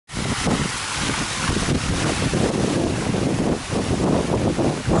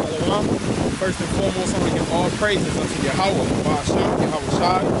First and foremost, I want to give all praises unto Yahweh, Ba'ashem, Yahweh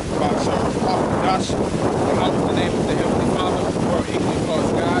Shai, Ba'ashem, Dash. Yahweh is the name of the Heavenly Father, the world equally calls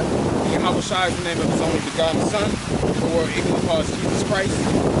God. Yahweh Shai is the name of his only begotten Son, the world equally calls Jesus Christ.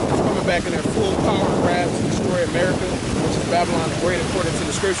 He's coming back in their full power and wrath to destroy America, which is Babylon the Great according to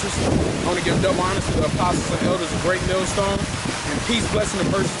the scriptures. I want to give double honor to the apostles and elders of Great Millstone, and peace, blessing, and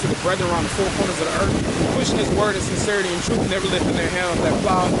mercy to the brethren around the four corners of the earth, pushing his word in sincerity and truth, never lifting their hand on that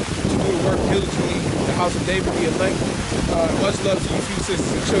plow, to do the work diligently, the house of David, the elect. Much love to you few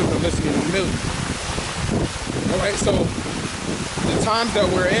sisters and children listening in a million. Alright, so the times that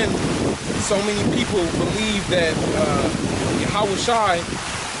we're in, so many people believe that Yahweh Shai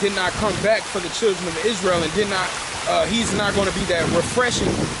did not come back for the children of Israel and did not, he's not going to be that refreshing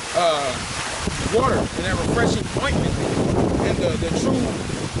water and that refreshing ointment and the true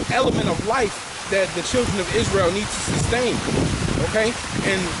element of life that the children of Israel need to sustain. Okay,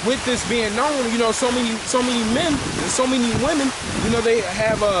 and with this being known, you know, so many men and so many women, you know, they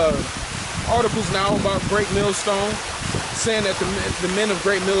have articles now about Great Millstone saying that the men of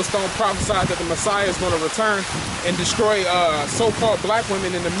Great Millstone prophesied that the Messiah is going to return and destroy so-called black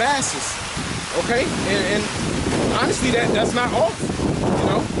women in the masses. Okay, and honestly, that's not off, you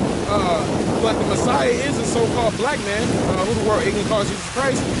know. But the Messiah is a so-called black man who the world ignorantly calls Jesus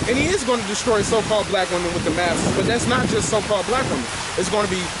Christ, and he is going to destroy so-called black women with the masses. But that's not just so-called black women. It's going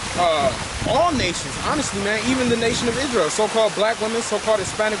to be all nations, honestly, man. Even the nation of Israel, so-called black women, so-called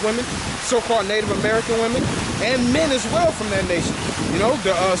Hispanic women, so-called Native American women, and men as well from that nation. You know,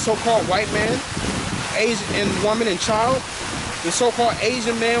 the so-called white man, Asian and woman and child, the so-called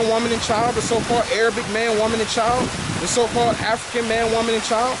Asian man, woman, and child, the so-called Arabic man, woman, and child, the so-called African man, woman, and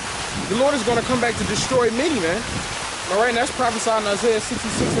child. The Lord is going to come back to destroy many, man. All right, and that's prophesied in Isaiah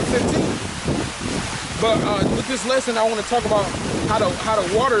 66 and 15. But with this lesson, I want to talk about how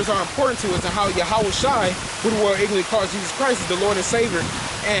the waters are important to us and how Yahweh Shai, who the world ignorantly calls Jesus Christ, is the Lord and Savior,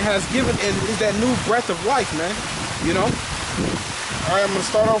 and has given and is that new breath of life, man. You know. All right, I'm going to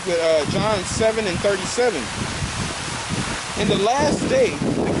start off with John 7 and 37. In the last day,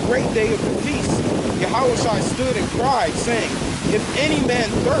 the great day of the feast, Yahweh Shai stood and cried, saying, if any man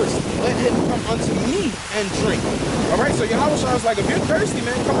thirst, let him come unto me and drink. All right, so Yahweh Shai is like, if you're thirsty,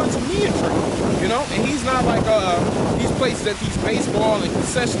 man, come unto me and drink. You know, and he's not like these places at these baseball and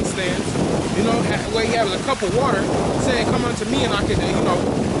concession stands, you know, where he has a cup of water, saying, come unto me and I can, you know,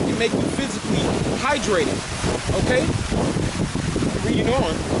 make you physically hydrated. Okay? Reading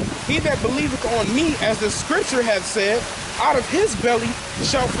on. He that believeth on me, as the scripture hath said, out of his belly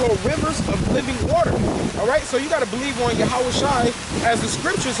shall flow rivers of living water. All right, so you got to believe on Yahweh Shai as the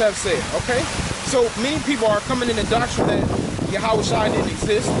scriptures have said. Okay, so many people are coming in the doctrine that Yahweh Shai didn't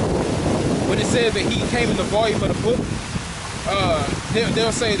exist. When it says that he came in the volume of the book,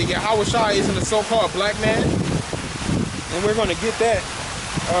 they'll say that Yahweh Shai isn't a so-called black man, and we're going to get that.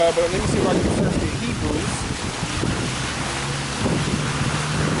 But let me see if I can first get Hebrews.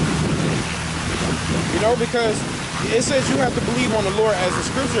 You know, because it says you have to believe on the Lord as the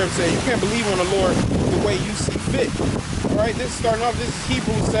scripture has said. You can't believe on the Lord the way you see fit. All right, this is starting off, this is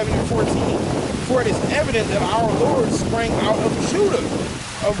Hebrews 7 and 14. For it is evident that our Lord sprang out of Judah,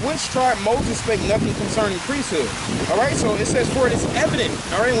 of which tribe Moses spake nothing concerning priesthood. All right, so it says, for it is evident.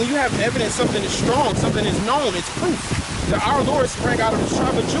 All right, when you have evidence, something is strong, something is known, it's proof that our Lord sprang out of the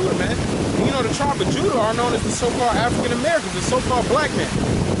tribe of Judah, man. And you know, the tribe of Judah are known as the so-called African Americans, the so-called black men.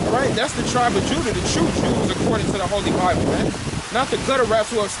 All right, that's the tribe of Judah, the true Jews, according to the Holy Bible, man. Not the gutter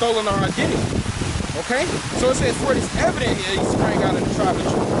rats who have stolen our identity. Okay? So it says, for it is evident that he sprang out of the tribe of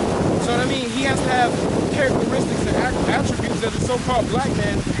Judah. So I mean, he has to have characteristics and attributes that the so-called black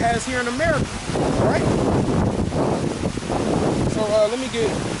man has here in America. All right? So let me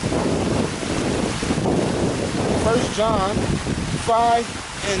get 1 John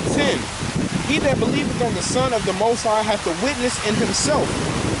 5 and 10. He that believeth on the Son of the Most High hath the witness in himself.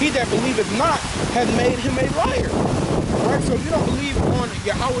 He that believeth not hath made him a liar. Alright, so if you don't believe on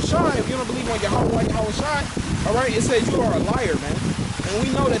Yahweh Shai, if you don't believe on Yahweh Shai, alright, it says you are a liar, man. And we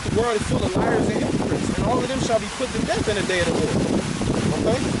know that the world is full of liars and hypocrites, and all of them shall be put to death in the day of the Lord.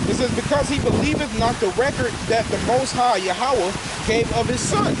 Okay? It says, because he believeth not the record that the Most High Yahweh gave of his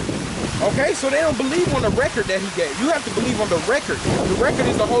Son. Okay, so they don't believe on the record that he gave. You have to believe on the record. The record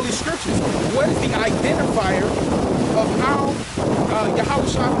is the Holy Scriptures. What is the identifier of how Yahweh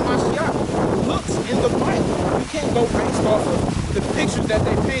Shai HaMashiach looks in the Bible? You can't go based off of the pictures that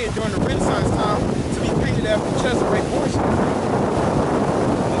they painted during the Renaissance time to be painted after Cesare Borgia.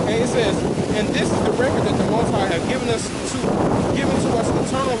 Okay, it says, and this is the record that the Most High have given to us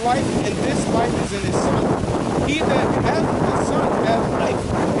eternal life, and this life is in his Son. He that hath the Son hath life,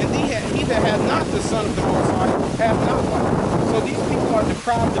 and he that hath not the Son of the Most High hath not life. So these people are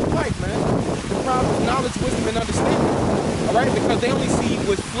deprived of life, man. Deprived of knowledge, wisdom, and understanding. All right, because they only see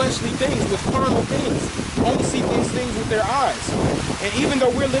with fleshly things, with carnal things. Only see these things with their eyes. And even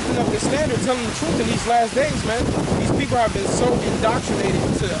though we're lifting up the standard, telling the truth in these last days, man, these people have been so indoctrinated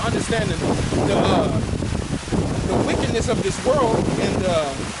to understanding the wickedness of this world and the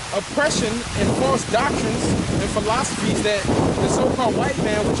oppression and false doctrines and philosophies that the so-called white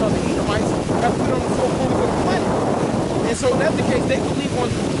man, which are the Edomites, have put on the four corners of the planet. And so that's the case. They believe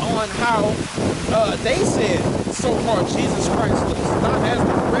on how they said so-called Jesus Christ looks, not as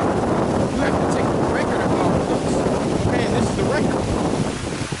the record. You have to take the record of how it looks. Okay, and this is the record.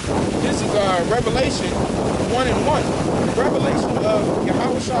 This is Revelation 1 and 1. The revelation of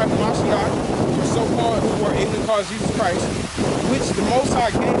Yahushua and Mashiach, or so-called, who are even called Jesus Christ, which the Most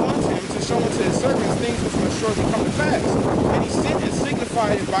High gave unto him to show unto his servants things which must surely come to pass. And he sent and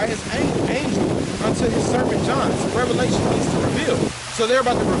signified it by his angel unto his servant John. So revelation means to reveal. So they're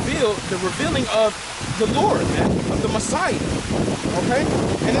about to reveal the revealing of the Lord, man, of the Messiah. Okay?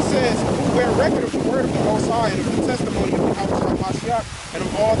 And it says, who bear record of the word of the Most High and of the testimony of Yahushua Mashiach and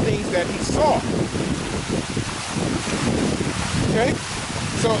of all things that he saw. Okay?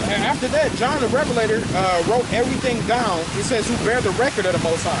 So after that, John the Revelator wrote everything down. It says who bear the record of the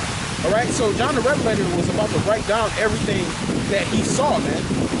Most High. All right? So John the Revelator was about to write down everything that he saw, man.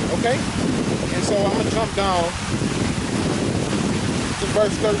 Okay? And so I'm going to jump down to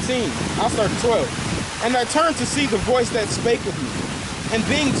verse 13. I'll start at 12. And I turned to see the voice that spake with me. And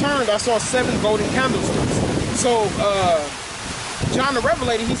being turned, I saw 7 golden candlesticks. So John the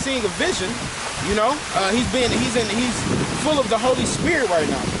Revelator, he's seeing a vision. You know, he's full of the Holy Spirit right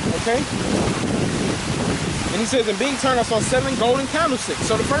now. Okay. And he says, and being turned, I saw 7 golden candlesticks.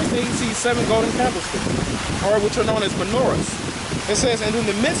 So the first thing he sees 7 golden candlesticks, or which are known as menorahs. It says, and in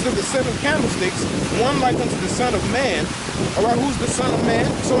the midst of the 7 candlesticks, one like unto the Son of Man. All right, who's the Son of Man?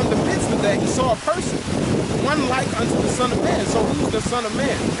 So in the midst of that, he saw a person, one like unto the Son of Man. So who's the Son of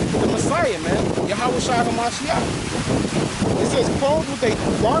Man? The Messiah, man, Yahushua HaMashiach. It says, clothed with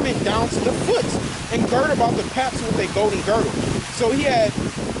a garment down to the foot, and girded about the paps with a golden girdle. So he had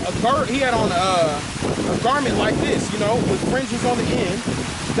on a garment like this, you know, with fringes on the end,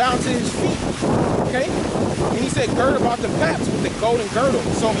 down to his feet. Okay? And he said, gird about the paps with a golden girdle.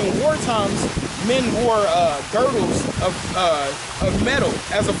 So in war times, men wore girdles of metal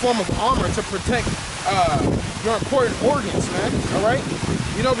as a form of armor to protect your important organs, man. All right?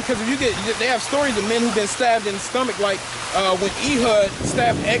 You know, because if they have stories of men who've been stabbed in the stomach, like when Ehud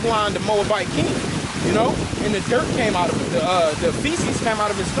stabbed Eglon, the Moabite king. You know, and the dirt came out of it, the feces came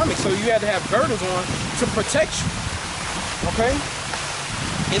out of his stomach, so you had to have girdles on to protect you. Okay?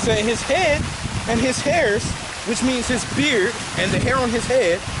 It said his head and his hairs, which means his beard and the hair on his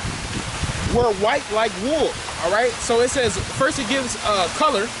head, were white like wool. All right? So it says, first it gives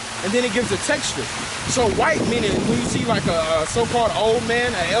color, and then it gives a texture. So white meaning when you see like a so-called old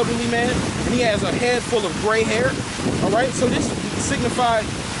man, an elderly man, and he has a head full of gray hair. All right? So this signified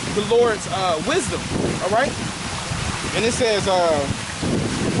the Lord's wisdom. All right? And it says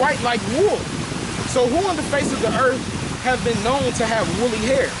white like wool. So who on the face of the earth have been known to have woolly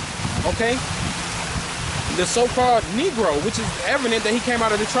hair? Okay? The so-called Negro, which is evident that he came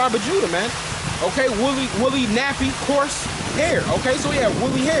out of the tribe of Judah, man. Okay, woolly, nappy, coarse hair. Okay, so he had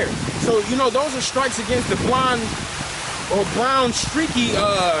woolly hair. So, you know, those are strikes against the blonde or brown, streaky,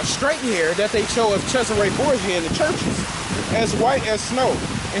 straight hair that they show of Cesare Borgia in the churches, as white as snow.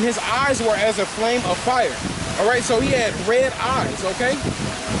 And his eyes were as a flame of fire. All right, so he had red eyes, okay?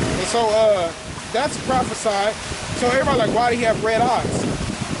 And so that's prophesied. So everybody like, why did he have red eyes?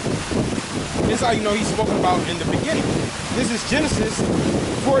 This is how you know he's spoken about in the beginning. This is Genesis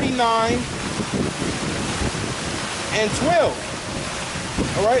 49 and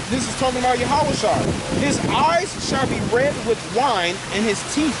 12. All right, this is talking about Yahushua. His eyes shall be red with wine, and his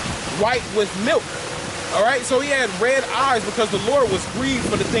teeth white with milk. All right, so he had red eyes because the Lord was grieved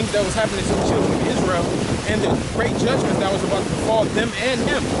for the things that was happening to the children of Israel and the great judgment that was about to befall them and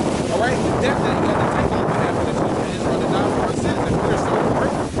him. All right, the death that he had to take on behalf of the children of Israel to die for our sins, and we are so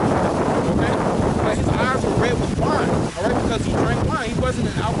grateful. Okay, but his eyes were red with wine. All right, because he drank wine. He wasn't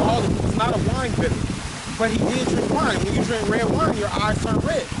an alcoholic. He was not a wine bibber, but he did drink wine. When you drink red wine, your eyes turn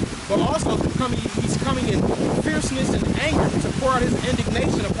red. But also, he's coming in fierceness and anger to pour out his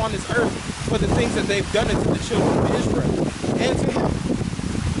indignation upon this earth for the things that they've done to the children of Israel and to him.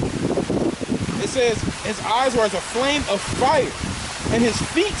 It says, his eyes were as a flame of fire, and his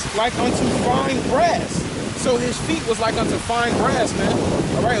feet like unto fine brass. So his feet was like unto fine brass, man.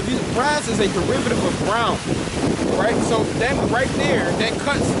 All right, brass is a derivative of brown. All right, so that right there, that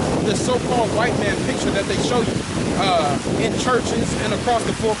cuts the so-called white man picture that they show you in churches and across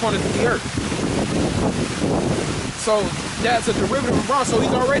the four corners of the earth. So that's a derivative of brown. So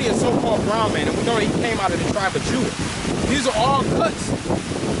he's already a so-called brown man, and we know that he came out of the tribe of Judah. These are all cuts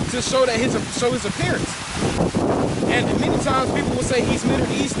to show that his appearance. And many times people will say he's Middle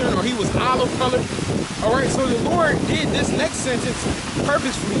Eastern or he was olive colored. All right, so the Lord did this next sentence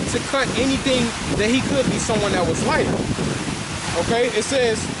purposefully to cut anything that he could be someone that was lighter. Okay, it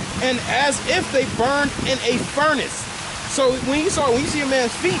says, and as if they burned in a furnace. So when you see a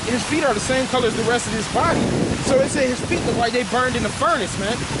man's feet, his feet are the same color as the rest of his body. So it said his feet look like they burned in a furnace,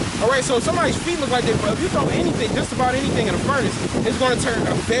 man. All right, so if somebody's feet look like they burned, if you throw anything, just about anything in a furnace, it's going to turn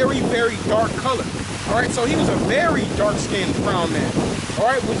a very, very dark color. All right, so he was a very dark-skinned brown man. All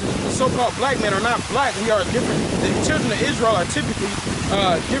right, which the so-called black men are not black. We are different. The children of Israel are typically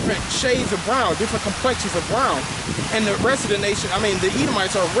different shades of brown, different complexions of brown. And the rest of the nation, I mean, the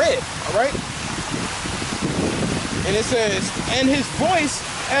Edomites are red, all right? And it says, and his voice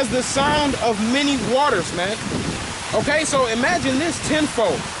as the sound of many waters, man. Okay, so imagine this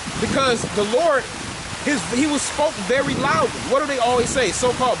tenfold, because the Lord, he was spoke very loudly. What do they always say?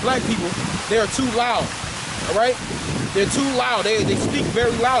 So-called black people, they are too loud, all right? They're too loud. They speak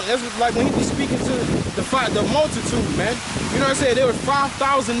very loud. That's like when he was speaking to the multitude, man. You know what I'm saying? There were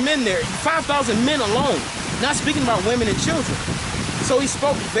 5,000 men there, 5,000 men alone, not speaking about women and children. So he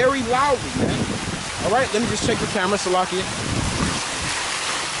spoke very loudly, man. All right, let me just check the camera, Salakia.